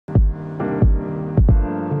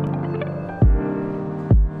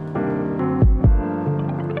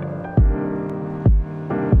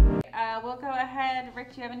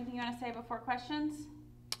Dirk, do you have anything you want to say before questions?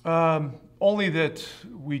 Only that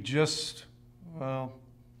we just, well,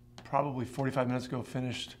 probably 45 minutes ago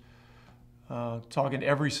finished talking to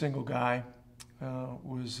every single guy.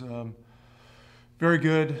 Was very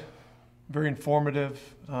good, very informative.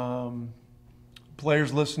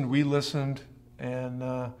 Players listened, we listened, and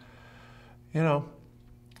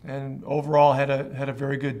and overall had a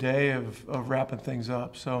very good day of wrapping things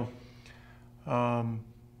up. So we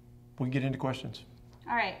can get into questions.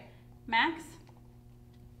 All right, Max.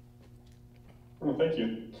 Oh, thank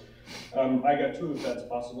you. I got two, if that's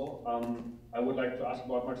possible. I would like to ask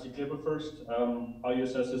about Maxi Kleber first. How you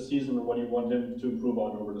assess his season and what you want him to improve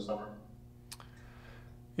on over the summer?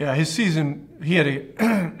 Yeah, his season, he had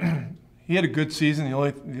a good season.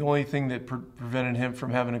 The only thing that prevented him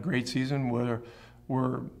from having a great season were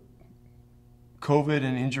COVID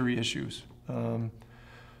and injury issues.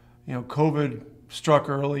 COVID struck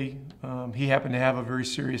early. He happened to have a very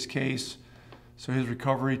serious case, so his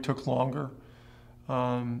recovery took longer.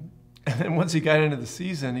 And then once he got into the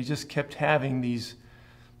season, he just kept having these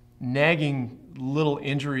nagging little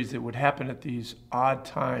injuries that would happen at these odd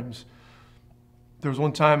times. There was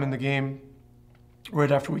one time in the game,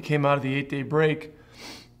 right after we came out of the 8-day break,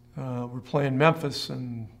 we're playing Memphis,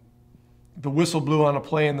 and the whistle blew on a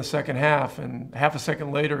play in the second half, and half a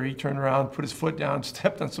second later he turned around, put his foot down,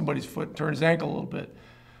 stepped on somebody's foot, and turned his ankle a little bit.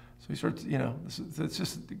 So he starts, it's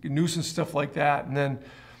just nuisance stuff like that. And then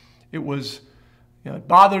it was, it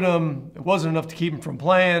bothered him. It wasn't enough to keep him from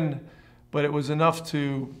playing, but it was enough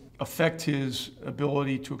to affect his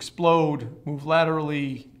ability to explode, move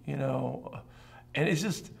laterally, and it's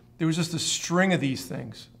just, there was just a string of these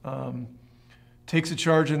things. Takes a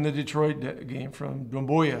charge in the Detroit game from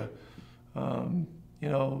Domboya. The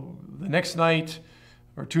next night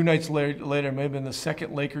or 2 nights later, maybe in the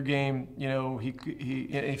second Laker game,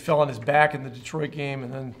 he fell on his back in the Detroit game,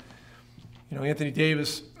 and then, Anthony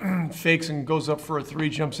Davis fakes and goes up for a three,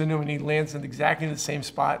 jumps into him, and he lands in exactly the same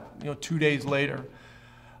spot, 2 days later.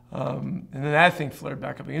 And then that thing flared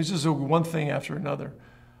back up. It was just one thing after another.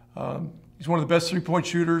 He's one of the best three-point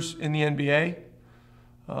shooters in the NBA.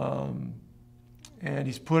 And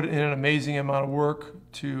he's put in an amazing amount of work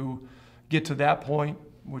to get to that point,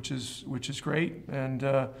 which is great. And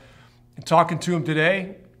talking to him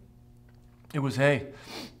today, it was, hey,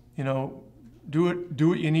 do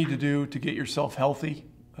what you need to do to get yourself healthy,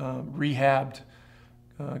 rehabbed,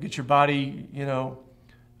 get your body,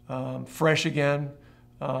 fresh again.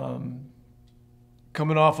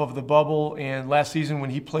 Coming off of the bubble, and last season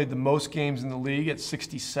when he played the most games in the league at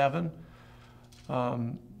 67.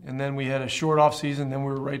 And then we had a short off season, then we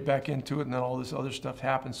were right back into it, and then all this other stuff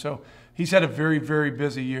happened. So he's had a very, very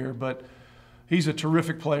busy year, but he's a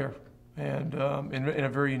terrific player and a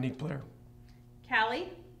very unique player. Callie?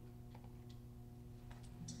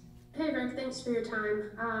 Hey, Rick, thanks for your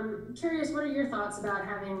time. Curious, what are your thoughts about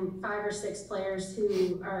having 5 or 6 players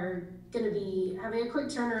who are going to be having a quick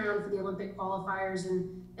turnaround for the Olympic qualifiers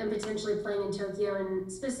and potentially playing in Tokyo,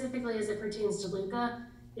 and specifically as it pertains to Luka?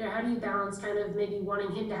 How do you balance kind of maybe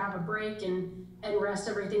wanting him to have a break and rest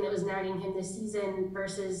everything that was nagging him this season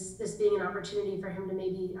versus this being an opportunity for him to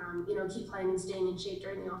maybe, keep playing and staying in shape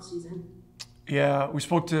during the off season? Yeah, we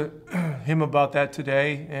spoke to him about that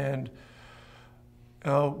today, and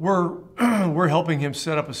we're helping him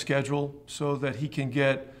set up a schedule so that he can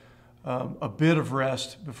get a bit of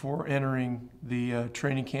rest before entering the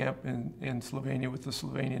training camp in Slovenia with the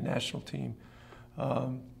Slovenian national team.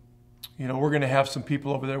 We're going to have some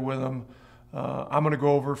people over there with him. I'm going to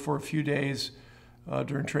go over for a few days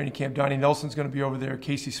during training camp. Donnie Nelson's going to be over there.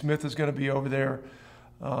 Casey-Smith is going to be over there,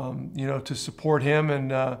 to support him and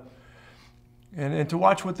to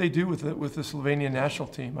watch what they do with the Slovenian national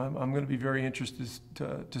team. I'm going to be very interested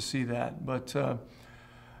to see that. But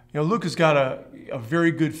Luka's got a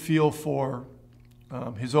very good feel for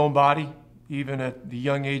his own body, even at the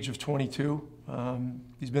young age of 22.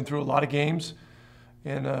 He's been through a lot of games,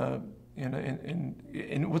 and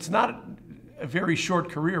what's not a very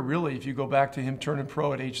short career, really, if you go back to him turning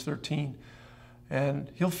pro at age 13.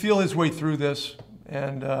 And he'll feel his way through this,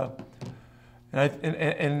 and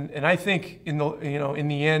I think in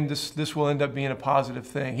the end this will end up being a positive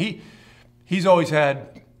thing. He's always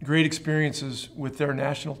had great experiences with their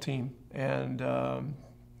national team, and I'm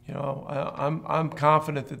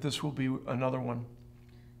confident that this will be another one.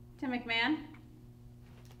 Tim McMahon?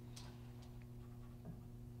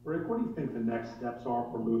 Rick, what do you think the next steps are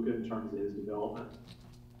for Luka in terms of his development?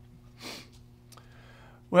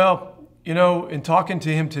 Well, in talking to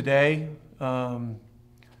him today,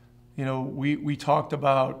 we talked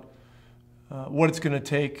about what it's going to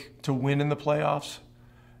take to win in the playoffs,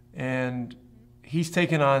 and he's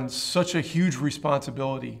taken on such a huge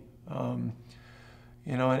responsibility,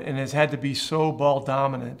 you know, and has had to be so ball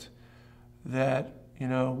dominant that, you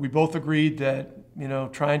know, we both agreed that, you know,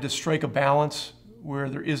 trying to strike a balance where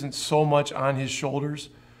there isn't so much on his shoulders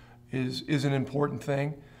is an important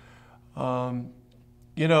thing.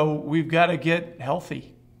 You know, we've got to get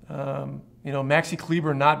healthy. You know, Maxi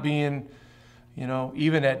Kleber not being, you know,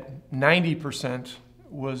 even at 90%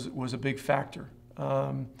 was a big factor.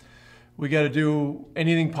 We got to do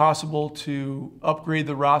anything possible to upgrade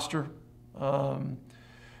the roster.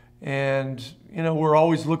 And, you know, we're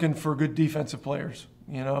always looking for good defensive players.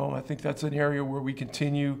 You know, I think that's an area where we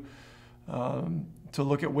continue to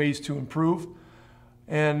look at ways to improve.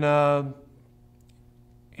 And,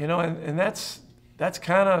 you know, and that's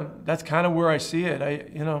kind of where I see it.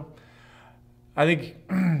 I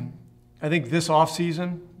think this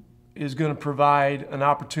offseason is going to provide an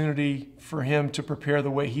opportunity for him to prepare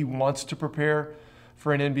the way he wants to prepare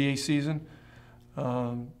for an NBA season.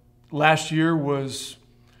 Last year was,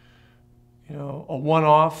 you know, a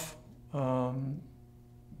one-off.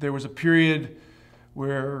 There was a period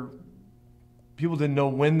where people didn't know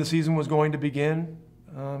when the season was going to begin.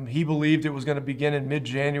 He believed it was going to begin in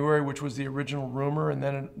mid-January, which was the original rumor, and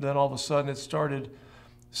then all of a sudden it started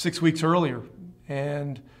 6 weeks earlier,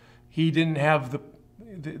 and he didn't have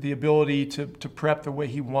the ability to prep the way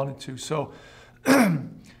he wanted to. So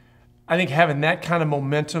I think having that kind of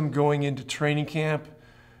momentum going into training camp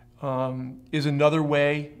is another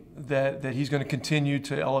way that he's going to continue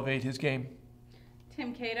to elevate his game.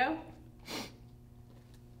 Tim Cato.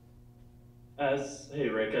 Hey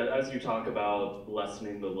Rick, as you talk about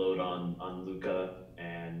lessening the load on Luka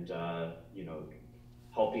and you know,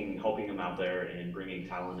 helping him out there and bringing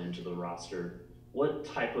talent into the roster, what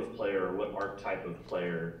type of player, or what archetype of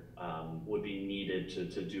player would be needed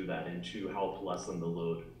to do that and to help lessen the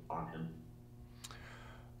load on him?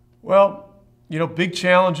 Well, you know, big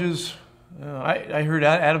challenges. I heard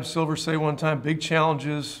Adam Silver say one time, big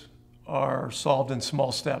challenges are solved in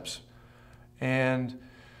small steps. And,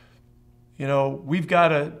 you know, we've got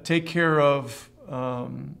to take care of,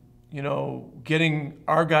 you know, getting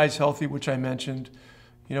our guys healthy, which I mentioned.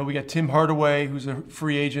 You know, we got Tim Hardaway, who's a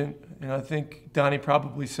free agent, and I think Donnie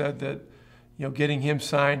probably said that, you know, getting him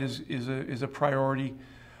signed is a priority.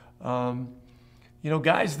 You know,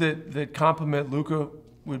 guys that complement Luka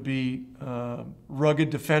would be rugged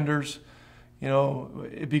defenders. You know,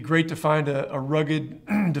 it'd be great to find a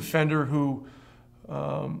rugged defender who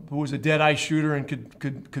was a dead-eye shooter and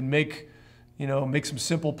could make, you know, make some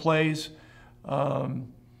simple plays.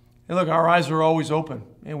 And look, our eyes are always open,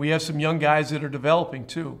 and we have some young guys that are developing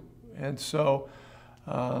too. And so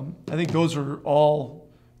I think those are all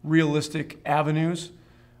realistic avenues.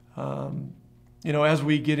 You know, as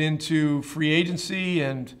we get into free agency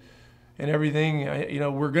and everything, you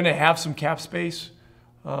know, we're going to have some cap space.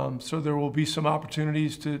 So there will be some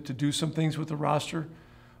opportunities to do some things with the roster.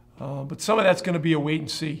 But some of that's going to be a wait and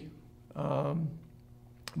see.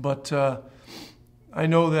 But I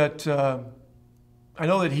know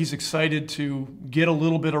that he's excited to get a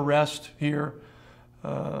little bit of rest here.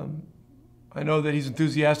 I know that he's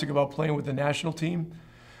enthusiastic about playing with the national team,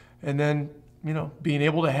 and then, you know, being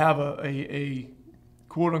able to have a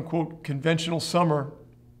quote unquote conventional summer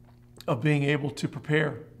of being able to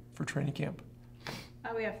prepare for training camp.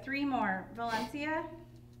 We have three more. Valencia.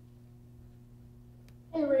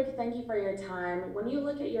 Hey Rick, thank you for your time. When you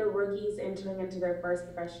look at your rookies entering into their first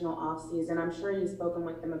professional offseason, I'm sure you've spoken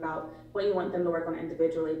with them about what you want them to work on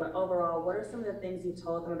individually, but overall, what are some of the things you've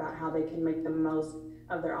told them about how they can make the most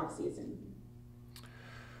of their offseason?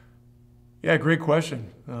 Yeah, great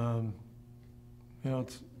question. You know,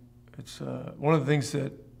 it's one of the things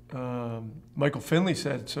that Michael Finley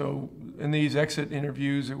said. So in these exit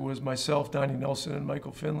interviews, it was myself, Donnie Nelson, and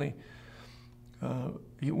Michael Finley.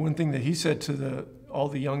 One thing that he said to all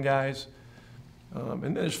the young guys,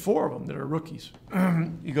 and there's 4 of them that are rookies.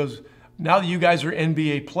 He goes, now that you guys are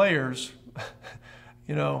NBA players,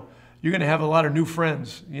 you know, you're going to have a lot of new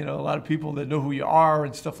friends, you know, a lot of people that know who you are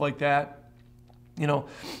and stuff like that. You know,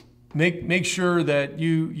 make sure that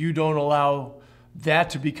you don't allow that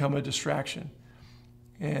to become a distraction.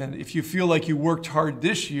 And if you feel like you worked hard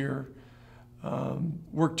this year,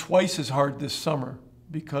 work twice as hard this summer,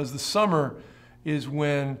 because the summer is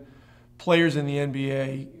when players in the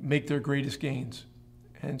NBA make their greatest gains.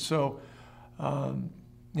 And so,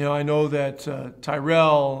 you know, I know that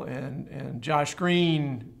Tyrell and Josh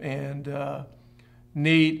Green and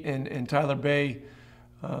Nate and Tyler Bay,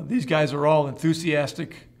 these guys are all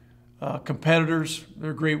enthusiastic competitors.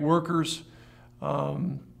 They're great workers.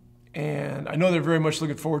 And I know they're very much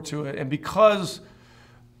looking forward to it. And because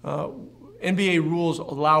NBA rules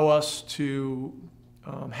allow us to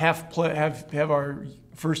have our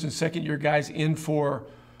first and second year guys in for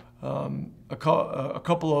a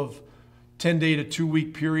couple of 10-day to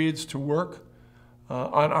 2-week periods to work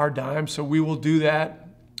on our dime. So we will do that.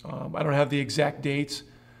 I don't have the exact dates,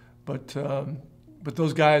 but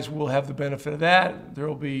those guys will have the benefit of that. There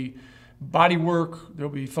will be body work, there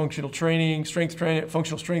will be functional training,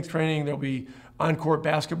 functional strength training, there will be on-court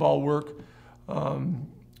basketball work.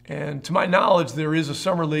 And to my knowledge, there is a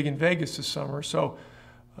summer league in Vegas this summer. So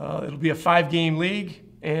it'll be a 5-game league,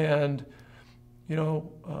 and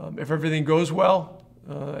if everything goes well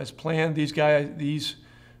as planned, these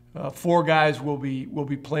 4 guys will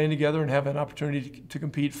be playing together and have an opportunity to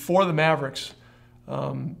compete for the Mavericks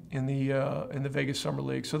in the Vegas Summer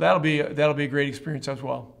League. So that'll be a great experience as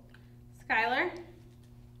well. Skylar?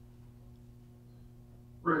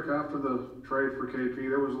 Rick, after the trade for KP,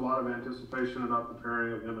 there was a lot of anticipation about the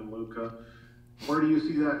pairing of him and Luka. Where do you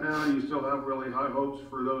see that now? Do you still have really high hopes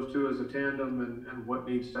for those two as a tandem, and what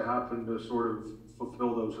needs to happen to sort of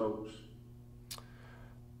fulfill those hopes?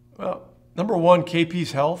 Well, number one,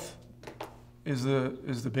 KP's health is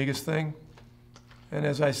the biggest thing. And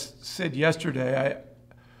as I said yesterday,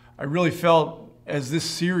 I really felt as this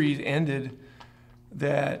series ended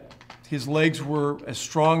that his legs were as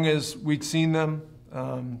strong as we'd seen them.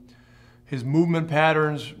 His movement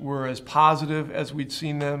patterns were as positive as we'd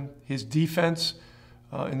seen them. His defense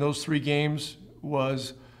in those 3 games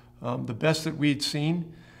was the best that we'd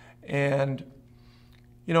seen. And,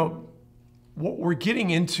 what we're getting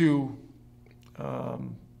into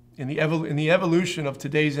in the evolution of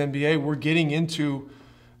today's NBA, we're getting into,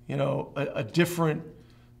 a different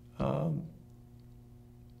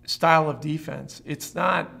style of defense. It's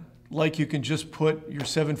not like you can just put your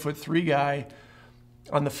 7'3" guy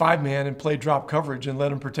on the 5-man and play drop coverage and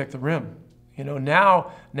let him protect the rim.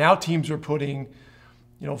 Now teams are putting,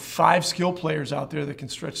 5 skill players out there that can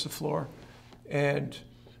stretch the floor. And,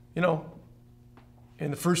 in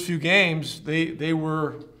the first few games, they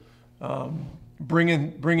were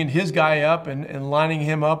bringing his guy up and lining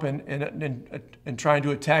him up and trying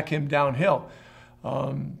to attack him downhill.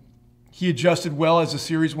 He adjusted well as the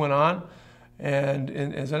series went on, and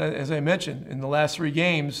as I mentioned, in the last 3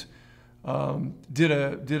 games, did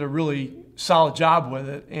a really solid job with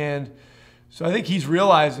it. And so I think he's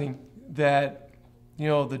realizing that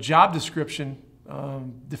the job description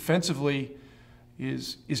defensively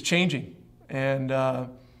is changing, and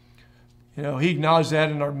he acknowledged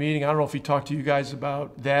that in our meeting. I don't know if he talked to you guys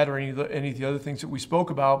about that or any of the other things that we spoke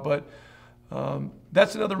about, but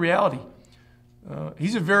that's another reality.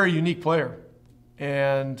 He's a very unique player,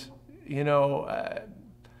 and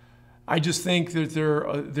I just think that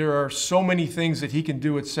there are so many things that he can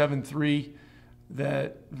do at 7'3"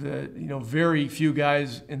 that very few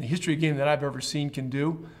guys in the history of the game that I've ever seen can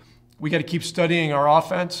do. We got to keep studying our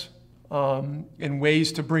offense and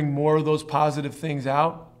ways to bring more of those positive things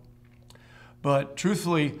out. But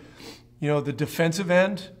truthfully, the defensive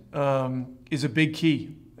end is a big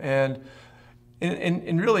key. And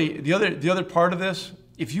really, the other part of this,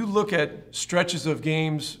 if you look at stretches of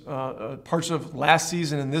games, parts of last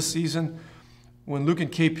season and this season, when Luke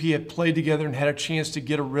and KP had played together and had a chance to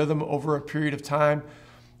get a rhythm over a period of time,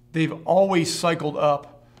 they've always cycled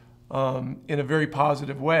up in a very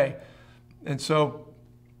positive way. And so,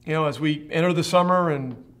 as we enter the summer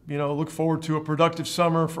and, look forward to a productive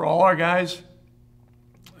summer for all our guys,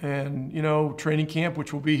 and, training camp,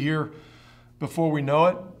 which will be here before we know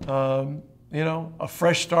it, a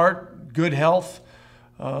fresh start, good health,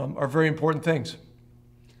 are very important things.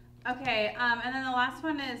 Okay, and then the last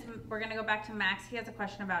one is, we're going to go back to Max. He has a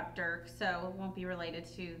question about Dirk, so it won't be related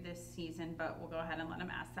to this season, but we'll go ahead and let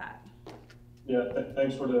him ask that. Yeah,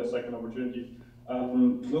 thanks for the second opportunity.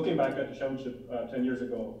 Looking back at the championship 10 years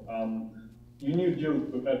ago, you knew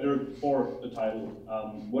Dirk for the title.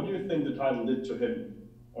 What do you think the title did to him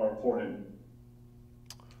or for him?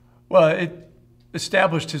 Well, it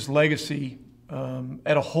established his legacy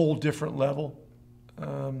at a whole different level.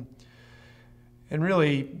 And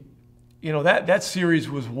really, that series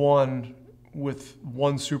was won with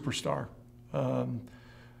one superstar.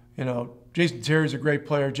 Jason Terry's a great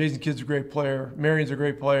player. Jason Kidd's a great player. Marion's a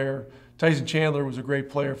great player. Tyson Chandler was a great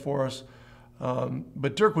player for us.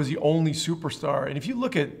 But Dirk was the only superstar. And if you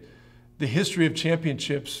look at the history of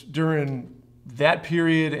championships during that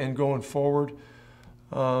period and going forward,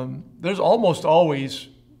 there's almost always,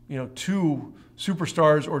 2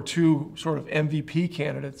 superstars or 2 sort of MVP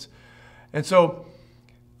candidates. And so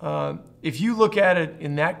if you look at it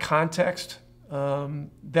in that context,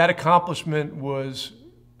 that accomplishment was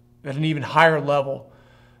at an even higher level.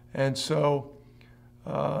 And so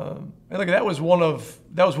And look, that was one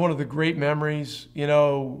of the great memories. You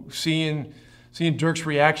know, seeing Dirk's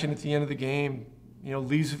reaction at the end of the game. You know,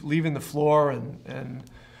 leaving the floor and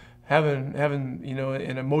having you know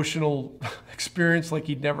an emotional experience like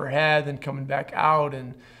he'd never had, then coming back out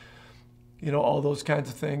and you know all those kinds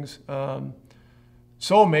of things.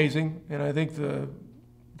 So amazing, and I think the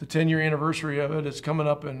 10-year anniversary of it is coming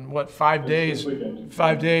up in what 5 days,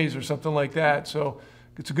 5 days or something like that. So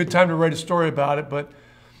it's a good time to write a story about it. But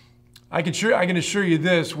I can assure you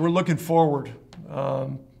this: we're looking forward.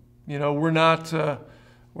 You know, we're not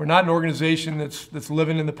an organization that's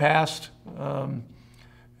living in the past.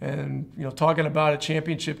 And you know, talking about a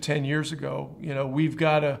championship 10 years ago, you know, we've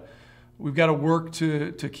got to work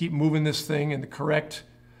to keep moving this thing in the correct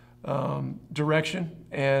direction.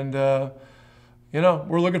 And you know,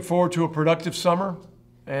 we're looking forward to a productive summer.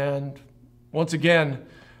 And once again,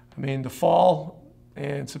 I mean, the fall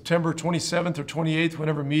and September 27th or 28th,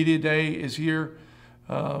 whenever Media Day is here,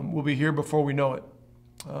 we'll be here before we know it.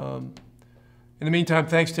 In the meantime,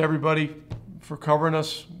 thanks to everybody for covering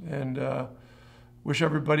us, and wish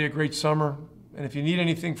everybody a great summer. And if you need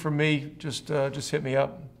anything from me, just hit me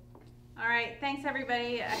up. All right, thanks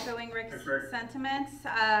everybody. Echoing Rick's sentiments.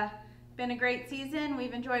 Been a great season.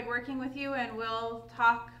 We've enjoyed working with you, and we'll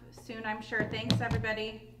talk soon, I'm sure. Thanks,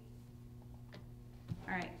 everybody.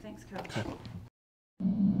 All right, thanks, Coach.